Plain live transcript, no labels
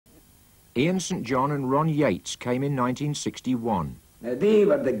Ian St John and Ron Yeats came in 1961. Now, they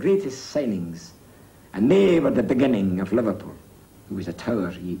were the greatest signings, and they were the beginning of Liverpool. He was a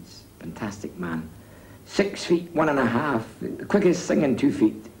tower, Yeats, fantastic man. 6 feet, 1.5, the quickest singing 2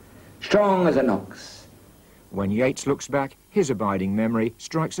 feet, strong as an ox. When Yeats looks back, his abiding memory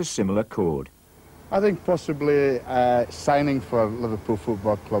strikes a similar chord. I think possibly signing for Liverpool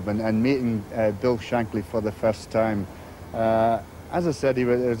Football Club and meeting Bill Shankly for the first time. As I said, he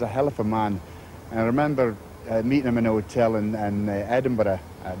was a hell of a man. And I remember meeting him in a hotel in Edinburgh.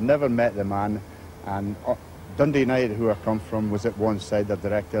 I'd never met the man. And Dundee United, who I come from, was at one side, the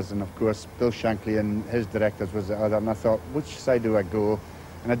directors, and of course Bill Shankly and his directors was the other. And I thought, which side do I go?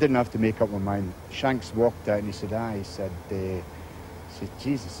 And I didn't have to make up my mind. Shanks walked out and he said, he said,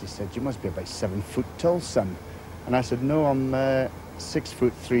 Jesus, he said, you must be about 7 foot tall, son. And I said, no, I'm 6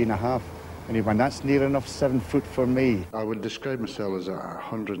 foot 3.5. And he went, that's near enough 7 foot for me. I would describe myself as a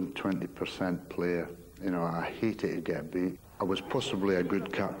 120% player. You know, I hated to get beat. I was possibly a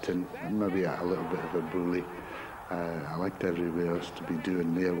good captain, maybe a little bit of a bully. I liked everybody else to be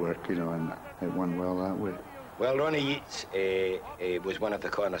doing their work, you know, and it went well that way. Well, Ronnie Yeats was one of the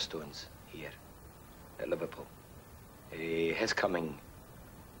cornerstones here at Liverpool. His coming,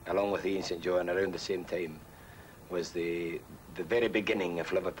 along with Ian St John, around the same time, was the very beginning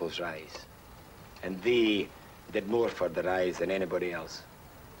of Liverpool's rise. And they did more for the rise than anybody else.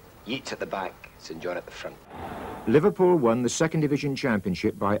 Yeats at the back, St John at the front. Liverpool won the Second Division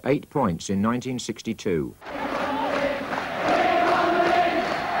Championship by 8 points in 1962.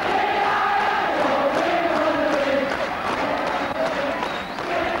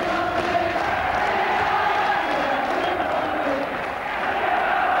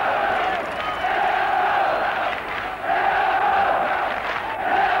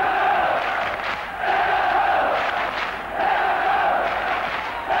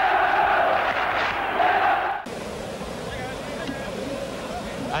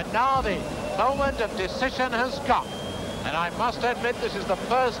 And now the moment of decision has come. And I must admit, this is the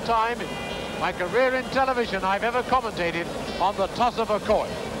first time in my career in television I've ever commentated on the toss of a coin.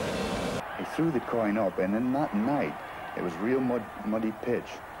 He threw the coin up, and in that night, it was real muddy pitch,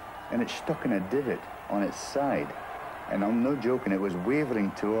 and it stuck in a divot on its side. And I'm not joking, it was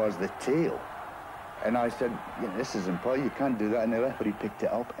wavering towards the tail. And I said, this is impossible, you can't do that. And the referee picked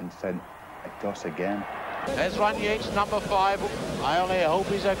it up and said, I toss again. There's Ron Yeats, number 5. I only hope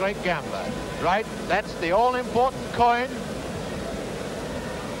he's a great gambler. Right, that's the all-important coin.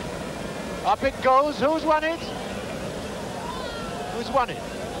 Up it goes. Who's won it? Who's won it?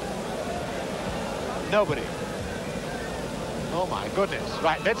 Nobody. Oh, my goodness.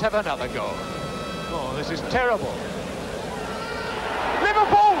 Right, let's have another go. Oh, this is terrible.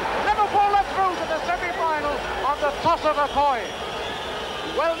 Liverpool! Liverpool are through to the semi-final on the toss of a coin.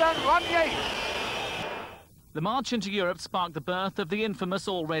 Well done, Ron Yeats. The march into Europe sparked the birth of the infamous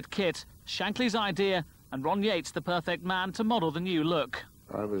all-red kit, Shankly's idea, and Ron Yeats the perfect man to model the new look.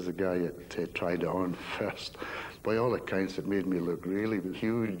 I was the guy that tried it on first. By all accounts, it made me look really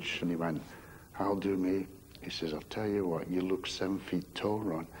huge. And he went, I'll do me. He says, I'll tell you what, you look 7 feet tall,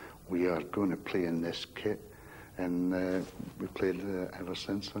 Ron. We are going to play in this kit. And we played ever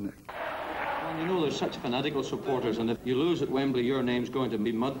since on it. Well, you know, there's such fanatical supporters, and if you lose at Wembley, your name's going to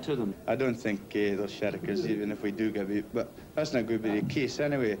be mud to them. I don't think they'll shed it, because even if we do get beat, but that's not going to be the case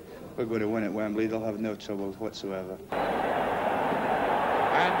anyway. We're going to win at Wembley, they'll have no trouble whatsoever.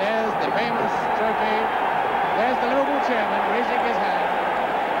 And there's the famous trophy. There's the Liverpool chairman raising his hand.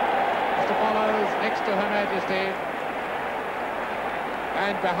 Mr. Follows next to Her Majesty.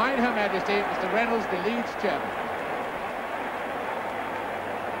 And behind Her Majesty, Mr. Reynolds, the Leeds chairman.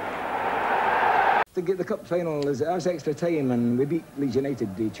 To get the cup final, it was extra time, and we beat Leeds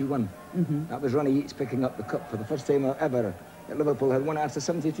United 2-1. That was Ronnie Yeats picking up the cup for the first time ever that Liverpool had won after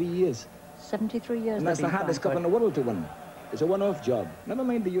 73 years. 73 years. And that's the hardest cup in the world to win. It's a one-off job. Never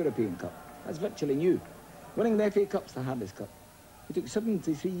mind the European Cup. That's virtually new. Winning the FA Cup's the hardest cup. It took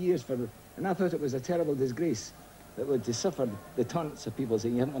 73 years for, and I thought it was a terrible disgrace that would have suffered the taunts of people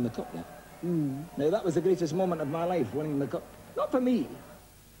saying you haven't won the cup yet. Now that was the greatest moment of my life, winning the cup. Not for me,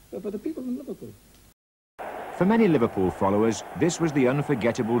 but for the people in Liverpool. For many Liverpool followers, this was the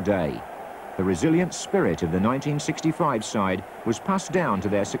unforgettable day. The resilient spirit of the 1965 side was passed down to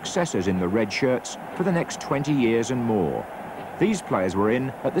their successors in the red shirts for the next 20 years and more. These players were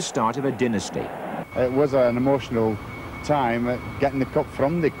in at the start of a dynasty. It was an emotional time getting the cup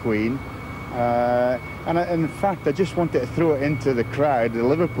from the Queen. In fact, I just wanted to throw it into the crowd, the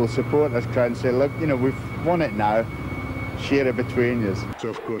Liverpool supporters crowd, and say, look, you know, we've won it now. share it between you. So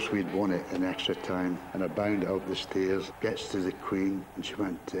of course we'd won it in extra time, and I bounded up the stairs, gets to the Queen, and she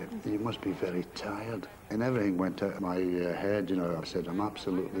went, you must be very tired. And everything went out of my head, you know. I said, I'm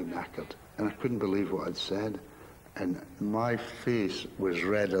absolutely knackered. And I couldn't believe what I'd said. And my face was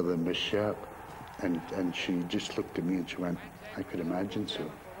redder than my shirt. And she just looked at me and she went, I could imagine so.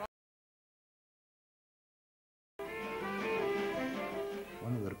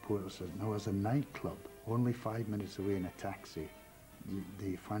 One of the reporters said, no, there's a nightclub only 5 minutes away in a taxi. Do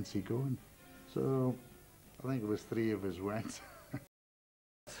you fancy going? So I think it was 3 of us went.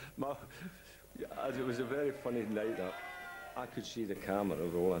 As it was a very funny night, that I could see the camera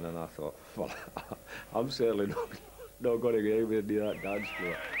rolling, and I thought, well, I'm certainly not going to get anywhere near that dance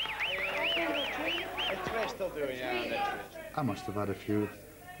floor. I must have had a few.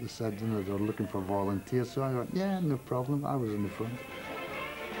 They said, you know, they were looking for volunteers, so I went, yeah, no problem. I was in the front.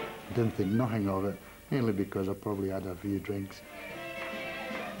 I didn't think nothing of it, mainly because I probably had a few drinks.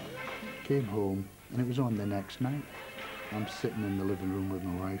 Came home, and it was on the next night. I'm sitting in the living room with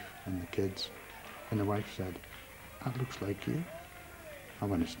my wife and the kids, and the wife said, that looks like you. I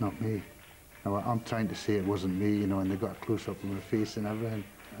went, it's not me. Now, I'm trying to say it wasn't me, you know, and they got a close-up of my face and everything,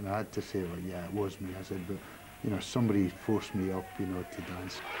 and I had to say, well, yeah, it was me. I said, but, you know, somebody forced me up, you know, to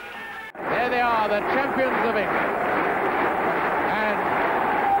dance. There they are, the champions of England. And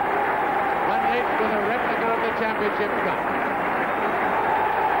Ron Yeats with a replica of the championship cup.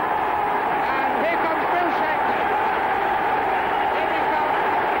 And here comes Bill Shankly. Here he comes.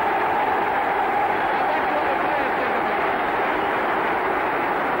 And that's what the players think of him.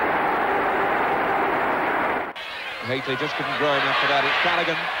 Haitley just couldn't grow enough for that. It's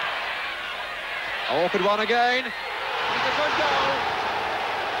Callaghan. Awkward one again. It's a good goal.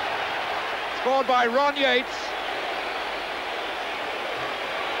 Scored by Ron Yeats.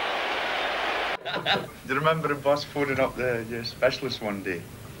 Do you remember the boss phoning up the specialist one day?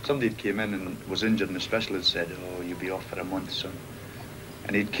 Somebody came in and was injured, and the specialist said, oh, you'll be off for a month, son.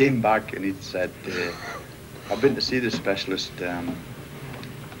 And he'd came back and he'd said, I've been to see the specialist.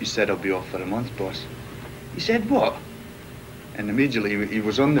 He said, I'll be off for a month, boss. He said, what? And immediately he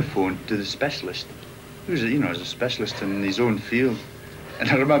was on the phone to the specialist. He was, you know, as a specialist in his own field. And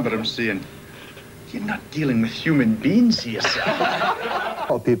I remember him saying, you're not dealing with human beings here, sir. A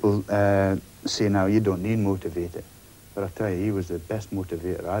lot of people say now you don't need motivator, but I tell you, he was the best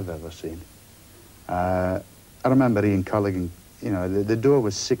motivator I've ever seen. I remember Ian Culligan, you know, the door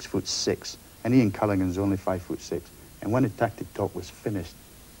was 6'6", and Ian Culligan's only 5'6", and when the tactic talk was finished,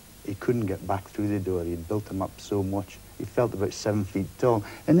 he couldn't get back through the door. He'd built him up so much. He felt about 7 feet tall,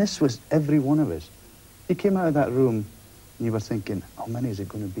 and this was every one of us. You came out of that room, and you were thinking, how many is it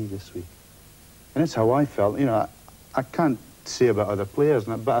going to be this week? And that's how I felt. You know, I can't say about other players,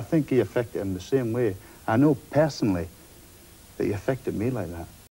 but I think he affected him the same way. I know personally that he affected me like that.